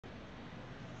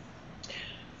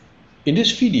In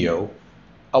this video,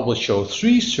 I will show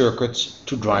 3 circuits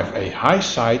to drive a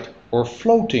high-side or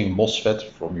floating MOSFET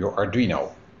from your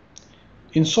Arduino.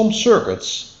 In some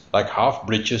circuits, like half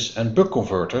bridges and buck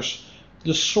converters,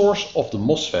 the source of the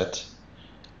MOSFET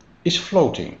is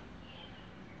floating,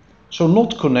 so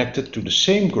not connected to the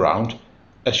same ground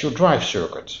as your drive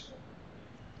circuit.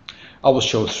 I will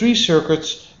show 3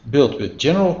 circuits built with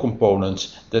general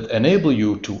components that enable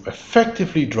you to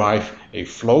effectively drive a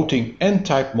floating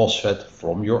N-type MOSFET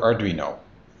from your Arduino.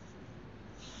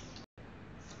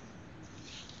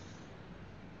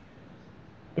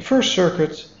 The first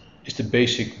circuit is the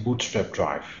basic bootstrap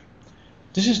drive.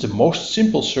 This is the most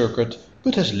simple circuit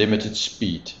but has limited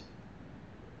speed.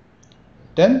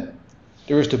 Then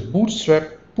there is the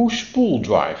bootstrap push-pull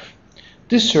drive.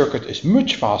 This circuit is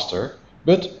much faster,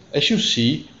 but as you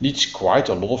see, needs quite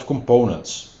a lot of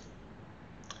components.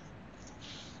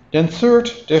 Then third,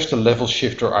 there's the level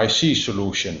shifter IC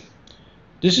solution.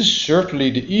 This is certainly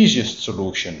the easiest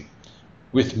solution,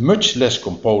 with much less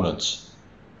components,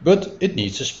 but it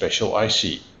needs a special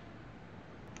IC.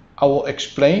 I will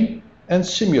explain and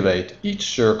simulate each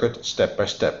circuit step by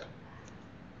step.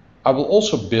 I will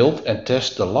also build and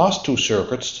test the last 2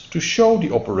 circuits to show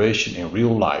the operation in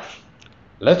real life.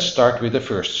 Let's start with the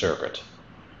first circuit.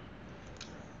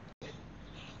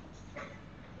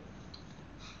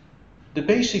 The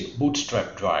basic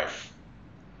bootstrap drive.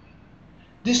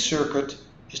 This circuit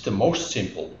is the most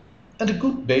simple and a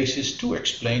good basis to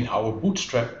explain how a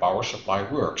bootstrap power supply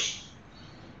works.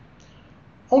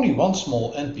 Only one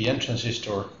small NPN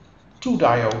transistor, 2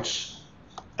 diodes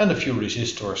and a few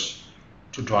resistors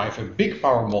to drive a big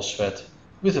power MOSFET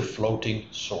with a floating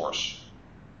source.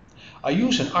 I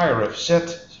use an IRF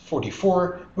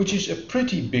Z44, which is a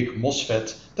pretty big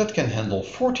MOSFET that can handle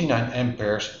 49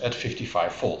 amperes at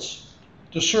 55 volts.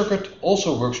 The circuit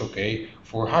also works okay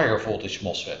for higher voltage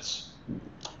MOSFETs.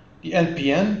 The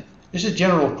NPN is a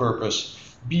general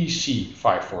purpose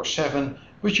BC547,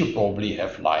 which you probably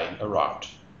have lying around.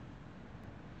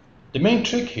 The main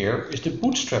trick here is the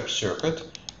bootstrap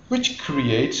circuit, which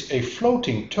creates a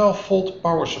floating 12 volt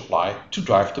power supply to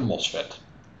drive the MOSFET.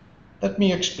 Let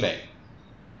me explain.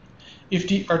 If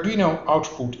the Arduino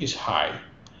output is high,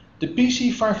 the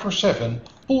BC547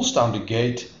 pulls down the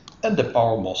gate and the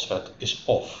power MOSFET is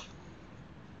off.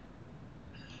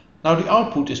 Now the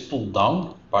output is pulled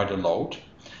down by the load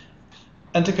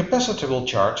and the capacitor will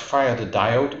charge via the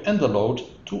diode and the load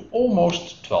to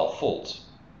almost 12 volt.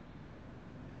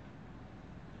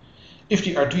 If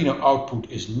the Arduino output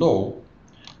is low,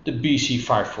 the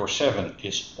BC547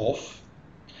 is off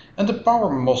and the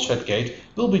power MOSFET gate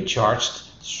will be charged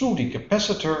through the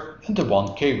capacitor and the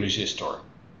 1K resistor.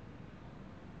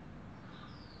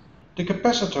 The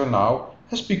capacitor now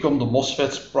has become the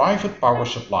MOSFET's private power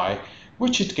supply,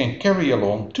 which it can carry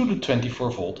along to the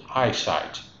 24 volt high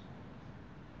side.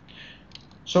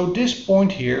 So this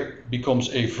point here becomes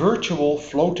a virtual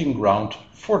floating ground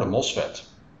for the MOSFET.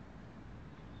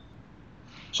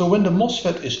 So when the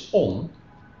MOSFET is on,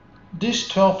 this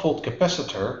 12 volt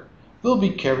capacitor will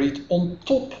be carried on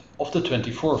top of the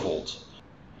 24 volt.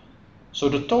 So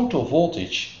the total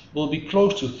voltage will be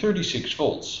close to 36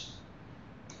 volts.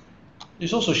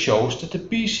 This also shows that the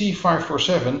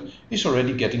BC547 is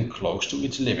already getting close to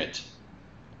its limit.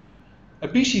 A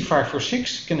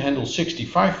BC546 can handle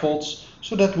 65 volts,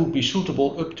 so that would be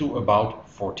suitable up to about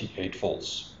 48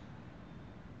 volts.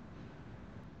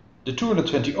 The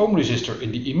 220 ohm resistor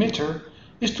in the emitter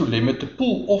is to limit the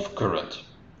pull-off current.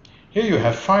 Here you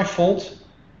have 5 volt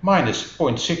minus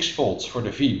 0.6 volts for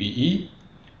the VBE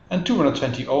and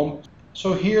 220 ohm,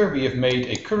 so here we have made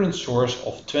a current source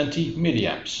of 20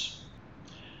 milliamps.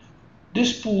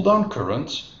 This pull-down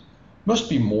current must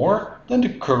be more than the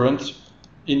current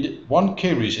in the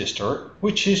 1K resistor,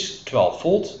 which is 12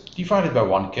 volt divided by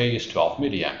 1K is 12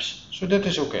 milliamps, so that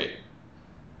is okay.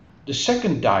 The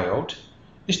second diode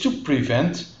is to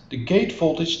prevent the gate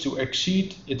voltage to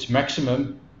exceed its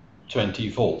maximum 20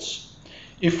 volts.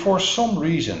 If for some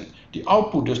reason the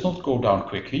output does not go down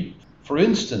quickly, for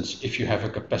instance if you have a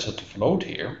capacitive load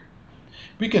here,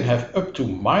 we can have up to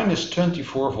minus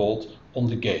 24 volt on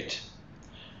the gate.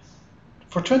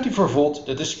 For 24 volt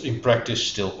that is in practice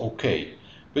still okay,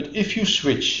 but if you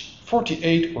switch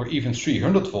 48 or even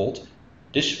 300 volt,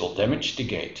 this will damage the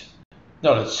gate.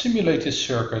 Now let's simulate this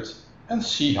circuit and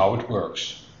see how it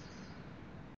works.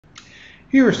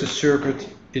 Here is the circuit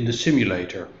in the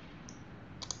simulator.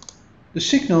 The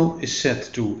signal is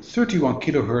set to 31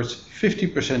 kHz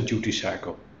 50% duty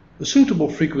cycle, a suitable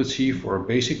frequency for a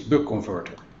basic buck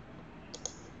converter.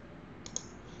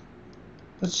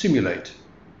 Let's simulate.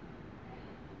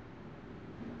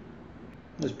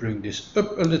 Let's bring this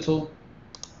up a little.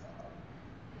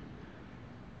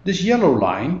 This yellow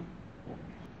line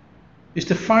is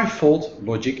the 5-volt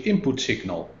logic input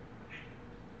signal.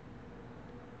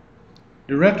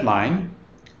 The red line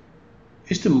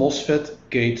is the MOSFET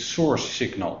gate source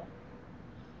signal.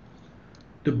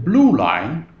 The blue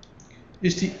line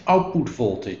is the output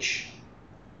voltage.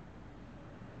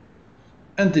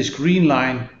 And this green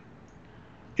line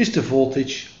is the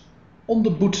voltage on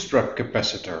the bootstrap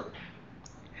capacitor.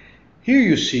 Here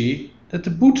you see that the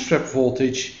bootstrap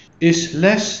voltage is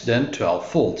less than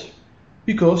 12 volt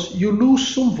because you lose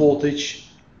some voltage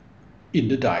in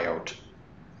the diode.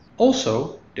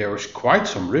 Also, there is quite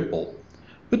some ripple,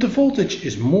 but the voltage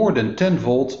is more than 10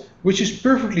 volt, which is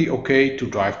perfectly okay to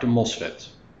drive the MOSFET.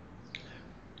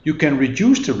 You can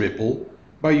reduce the ripple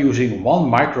by using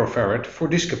 1 microfarad for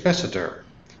this capacitor,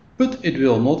 but it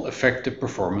will not affect the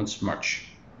performance much.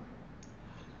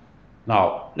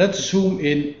 Now let's zoom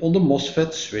in on the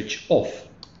MOSFET switch off.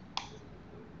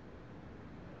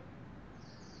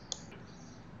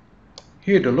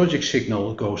 Here the logic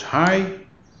signal goes high.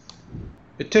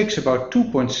 It takes about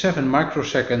 2.7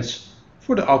 microseconds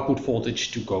for the output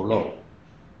voltage to go low.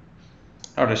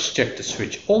 Now let's check the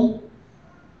switch on.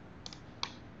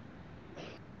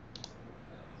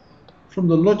 From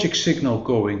the logic signal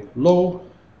going low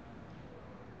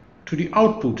to the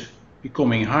output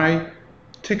becoming high,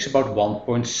 it takes about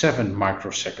 1.7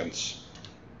 microseconds.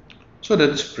 So that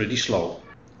is pretty slow.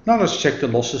 Now let's check the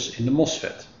losses in the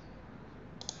MOSFET.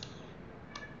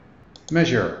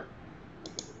 Measure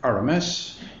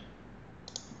RMS.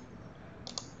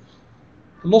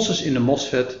 The losses in the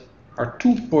MOSFET are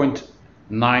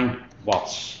 2.9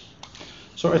 watts.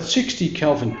 So at 60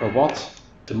 Kelvin per watt,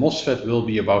 the MOSFET will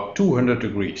be about 200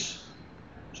 degrees.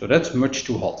 So that's much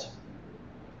too hot.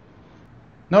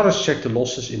 Now let's check the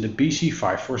losses in the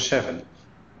BC547.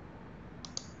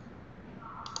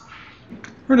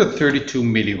 132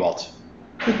 milliwatt.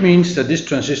 That means that this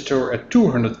transistor at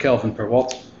 200 Kelvin per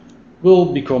watt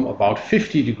will become about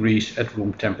 50 degrees at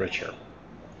room temperature.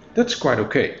 That's quite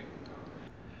okay.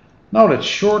 Now let's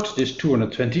short this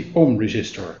 220 ohm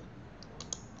resistor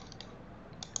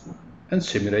and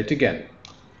simulate again.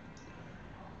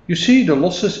 You see the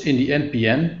losses in the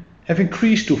NPN have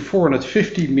increased to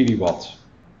 450 milliwatt.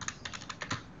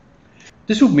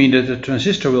 This would mean that the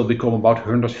transistor will become about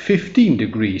 115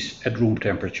 degrees at room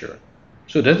temperature.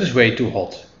 So that is way too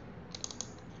hot.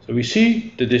 So we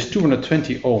see that this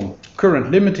 220 ohm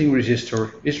current limiting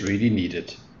resistor is really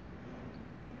needed.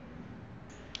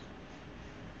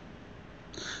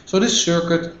 So this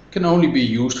circuit can only be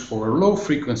used for low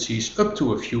frequencies up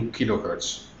to a few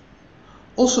kilohertz.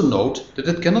 Also note that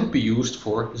it cannot be used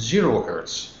for 0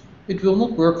 Hz. It will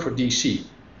not work for DC.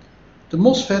 The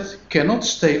MOSFET cannot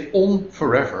stay on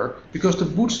forever because the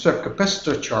bootstrap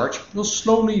capacitor charge will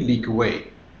slowly leak away.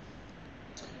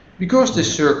 Because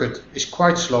this circuit is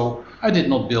quite slow, I did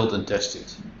not build and test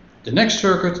it. The next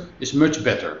circuit is much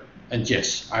better, and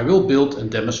yes, I will build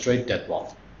and demonstrate that one.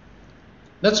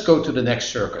 Let's go to the next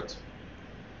circuit.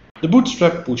 The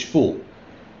bootstrap push-pull.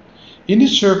 In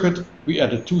this circuit we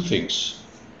added two things.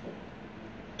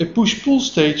 A push-pull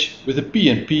stage with a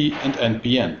PNP and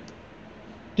NPN.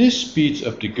 This speeds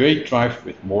up the gate drive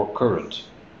with more current.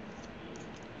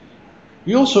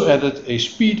 We also added a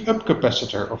speed-up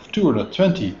capacitor of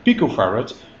 220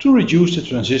 picofarad to reduce the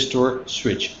transistor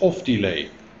switch-off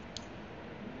delay.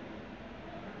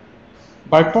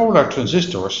 Bipolar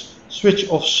transistors switch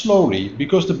off slowly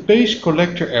because the base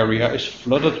collector area is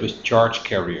flooded with charge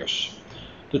carriers.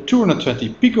 The 220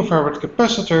 picofarad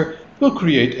capacitor will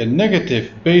create a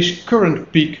negative base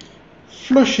current peak,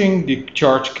 flushing the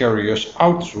charge carriers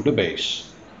out through the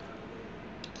base.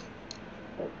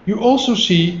 You also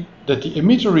see that the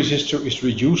emitter resistor is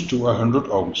reduced to 100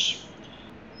 ohms.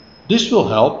 This will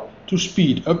help to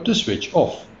speed up the switch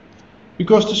off.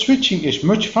 Because the switching is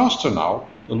much faster now,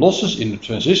 the losses in the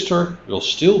transistor will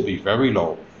still be very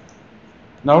low.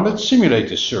 Now let's simulate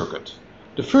this circuit.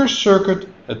 The first circuit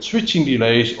had switching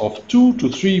delays of 2 to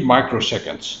 3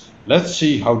 microseconds. Let's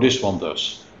see how this one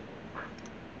does.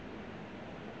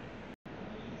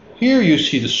 Here you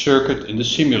see the circuit in the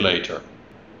simulator.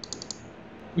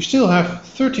 We still have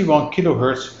 31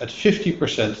 kHz at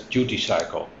 50% duty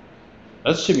cycle.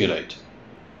 Let's simulate.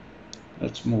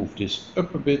 Let's move this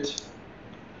up a bit.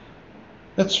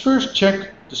 Let's first check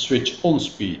the switch on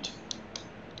speed.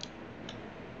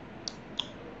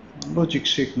 Logic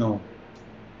signal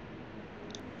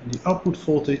and the output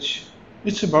voltage,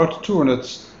 it's about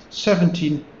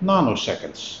 217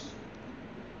 nanoseconds.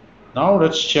 Now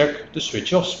let's check the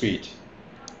switch off speed.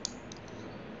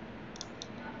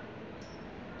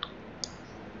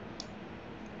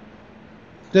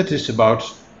 That is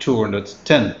about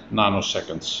 210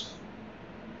 nanoseconds.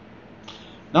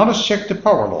 Now let's check the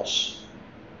power loss.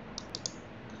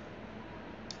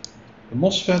 The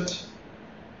MOSFET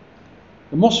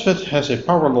has a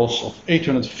power loss of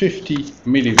 850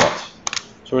 milliwatt.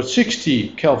 So at 60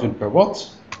 Kelvin per watt,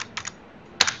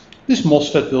 this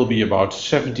MOSFET will be about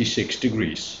 76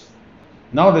 degrees.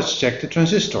 Now let's check the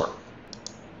transistor.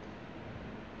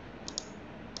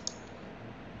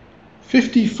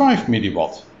 55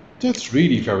 milliwatt. That's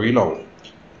really very low.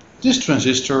 This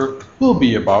transistor will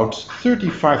be about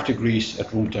 35 degrees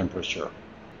at room temperature.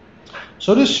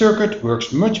 So this circuit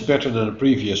works much better than the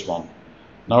previous one.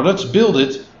 Now let's build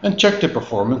it and check the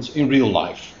performance in real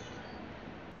life.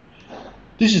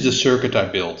 This is the circuit I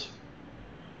built.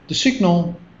 The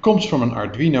signal comes from an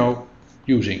Arduino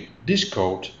using this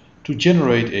code to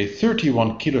generate a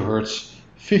 31 kHz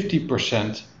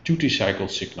 50% duty cycle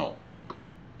signal.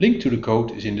 Link to the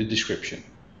code is in the description.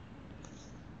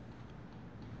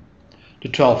 The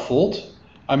 12 volt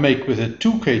I make with a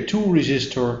 2K2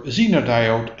 resistor, a Zener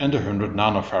diode and a 100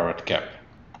 nanofarad cap.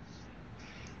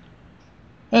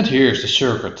 And here's the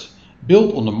circuit,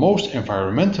 built on the most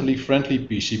environmentally friendly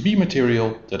PCB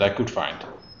material that I could find.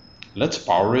 Let's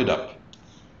power it up.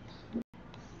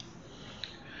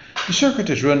 The circuit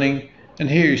is running and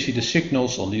here you see the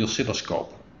signals on the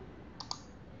oscilloscope.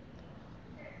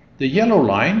 The yellow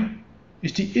line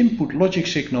is the input logic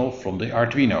signal from the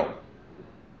Arduino.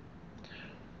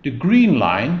 The green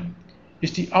line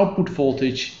is the output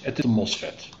voltage at the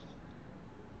MOSFET.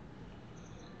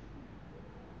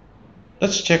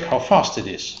 Let's check how fast it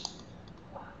is.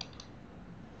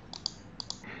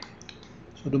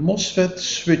 So the MOSFET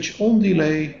switch on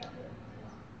delay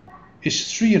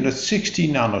is 360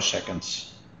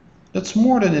 nanoseconds. That's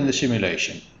more than in the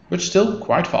simulation, but still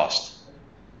quite fast.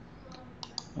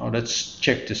 Now let's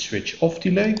check the switch off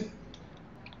delay.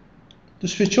 The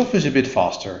switch off is a bit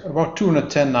faster, about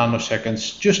 210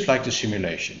 nanoseconds, just like the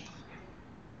simulation.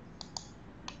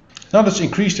 Now let's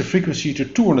increase the frequency to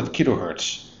 200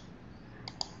 kHz.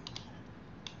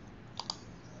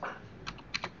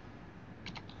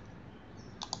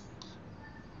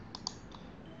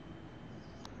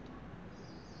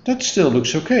 That still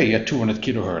looks okay at 200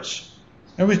 kHz,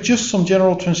 and with just some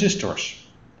general transistors.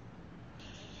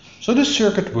 So this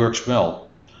circuit works well,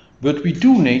 but we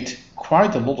do need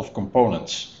quite a lot of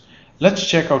components. Let's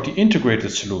check out the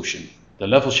integrated solution, the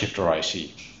level shifter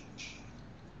IC.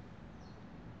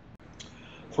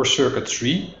 For circuit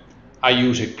 3, I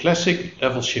use a classic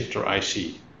level shifter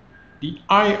IC, the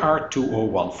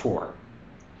IR2014.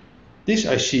 This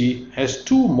IC has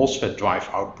two MOSFET drive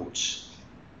outputs,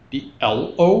 the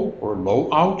LO or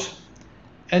low out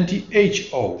and the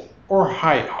HO or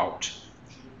high out.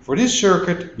 For this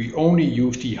circuit we only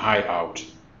use the high out.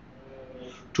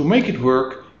 To make it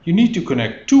work you need to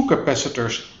connect two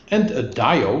capacitors and a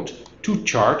diode to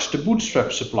charge the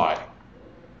bootstrap supply.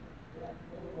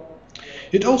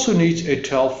 It also needs a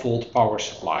 12 volt power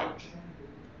supply.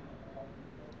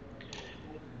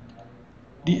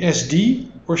 The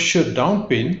SD or shutdown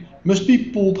pin must be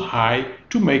pulled high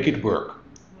to make it work.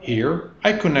 Here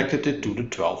I connected it to the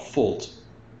 12 volt.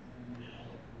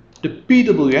 The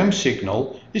PWM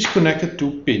signal is connected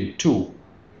to pin 2.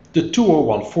 The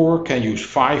 2014 can use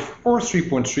 5 or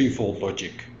 3.3 volt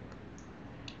logic.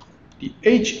 The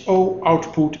HO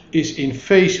output is in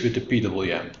phase with the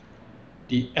PWM.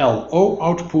 The LO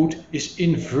output is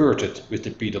inverted with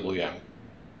the PWM.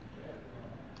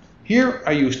 Here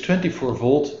I use 24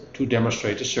 volt to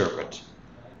demonstrate the circuit.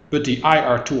 But the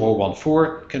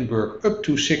IR2014 can work up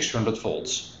to 600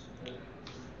 volts.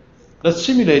 Let's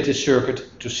simulate this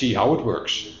circuit to see how it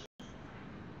works.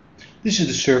 This is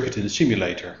the circuit in the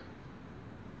simulator.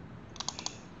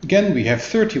 Again we have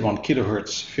 31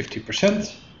 kHz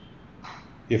 50%.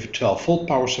 We have a 12 volt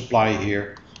power supply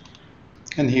here.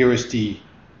 And here is the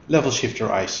level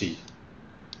shifter IC.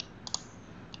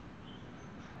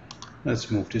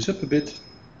 Let's move this up a bit.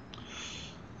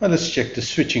 And let's check the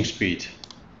switching speed.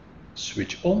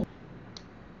 Switch on.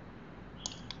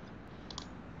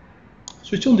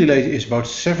 Switch on delay is about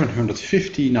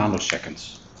 750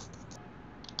 nanoseconds.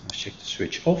 Let's check the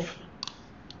switch off.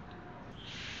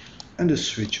 And the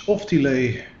switch off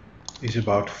delay is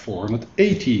about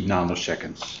 480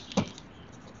 nanoseconds.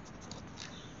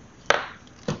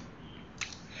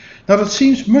 Now that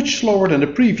seems much slower than the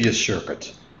previous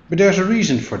circuit, but there's a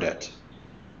reason for that.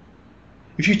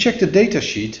 If you check the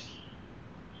datasheet,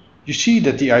 you see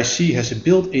that the IC has a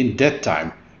built-in dead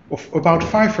time of about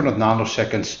 500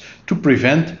 nanoseconds to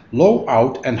prevent low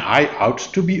out and high out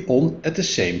to be on at the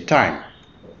same time.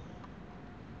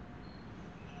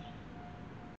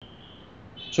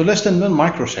 so less than 1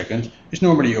 microsecond is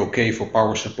normally okay for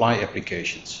power supply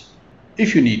applications.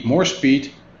 If you need more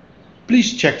speed,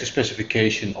 please check the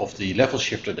specification of the level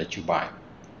shifter that you buy.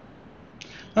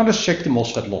 Now let's check the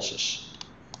MOSFET losses.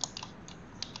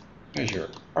 Measure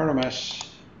RMS.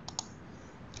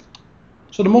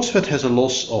 So the MOSFET has a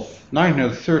loss of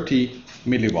 930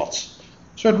 milliwatts.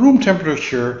 So at room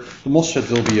temperature, the MOSFET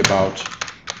will be about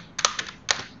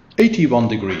 81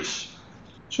 degrees.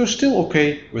 So still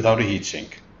okay without a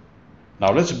heatsink.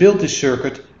 Now let's build this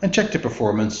circuit and check the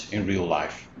performance in real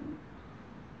life.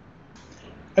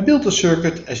 I built the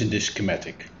circuit as in this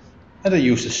schematic, and I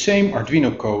used the same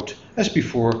Arduino code as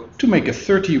before to make a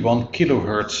 31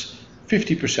 kHz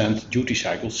 50% duty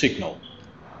cycle signal.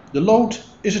 The load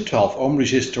is a 12 ohm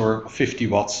resistor of 50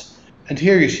 watts, and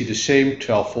here you see the same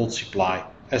 12 volt supply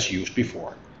as used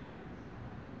before.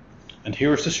 And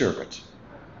here is the circuit.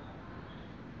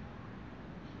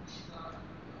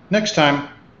 Next time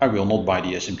I will not buy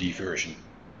the SMD version.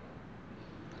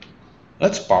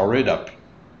 Let's power it up.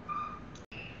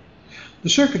 The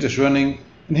circuit is running,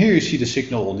 and here you see the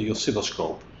signal on the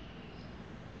oscilloscope.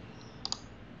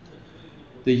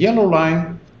 The yellow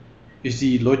line is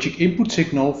the logic input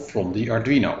signal from the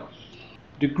Arduino.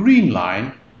 The green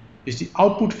line is the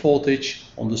output voltage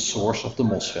on the source of the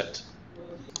MOSFET.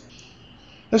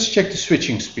 Let's check the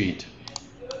switching speed.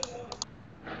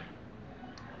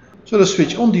 So the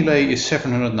switch on delay is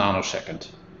 700 nanosecond.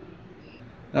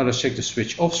 Now let's check the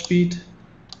switch off speed.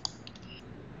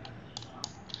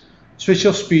 Switch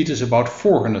off speed is about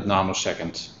 400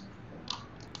 nanoseconds.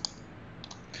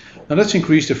 Now let's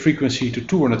increase the frequency to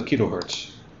 200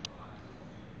 kHz.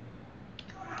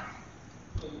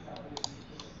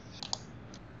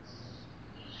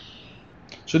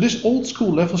 So this old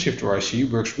school level shifter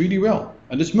IC works really well,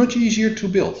 and it's much easier to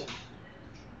build.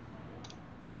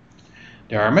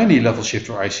 There are many level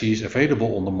shifter ICs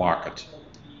available on the market.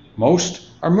 Most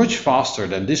are much faster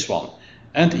than this one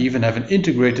and even have an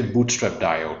integrated bootstrap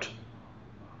diode.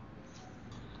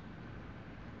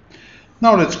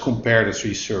 Now let's compare the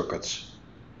three circuits.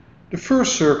 The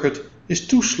first circuit is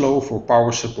too slow for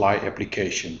power supply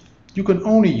application. You can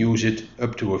only use it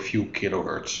up to a few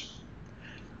kilohertz.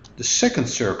 The second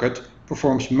circuit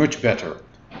performs much better,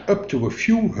 up to a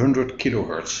few hundred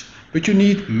kilohertz, but you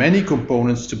need many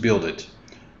components to build it.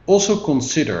 Also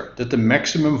consider that the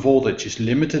maximum voltage is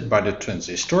limited by the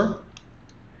transistor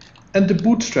and the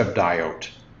bootstrap diode.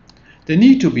 They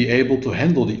need to be able to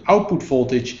handle the output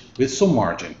voltage with some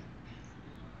margin.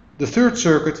 The third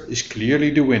circuit is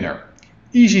clearly the winner,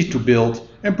 easy to build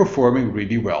and performing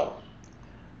really well.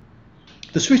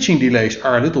 The switching delays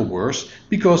are a little worse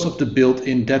because of the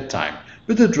built-in dead time,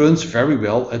 but it runs very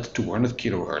well at 200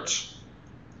 kHz.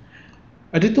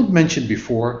 I did not mention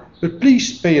before, but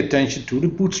please pay attention to the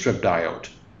bootstrap diode.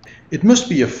 It must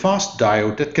be a fast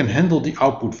diode that can handle the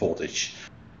output voltage.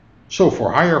 So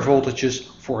for higher voltages,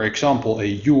 for example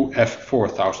a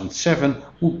UF4007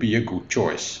 would be a good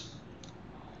choice.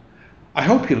 I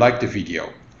hope you liked the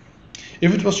video.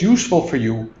 If it was useful for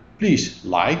you, please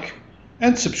like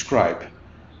and subscribe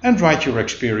and write your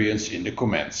experience in the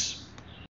comments.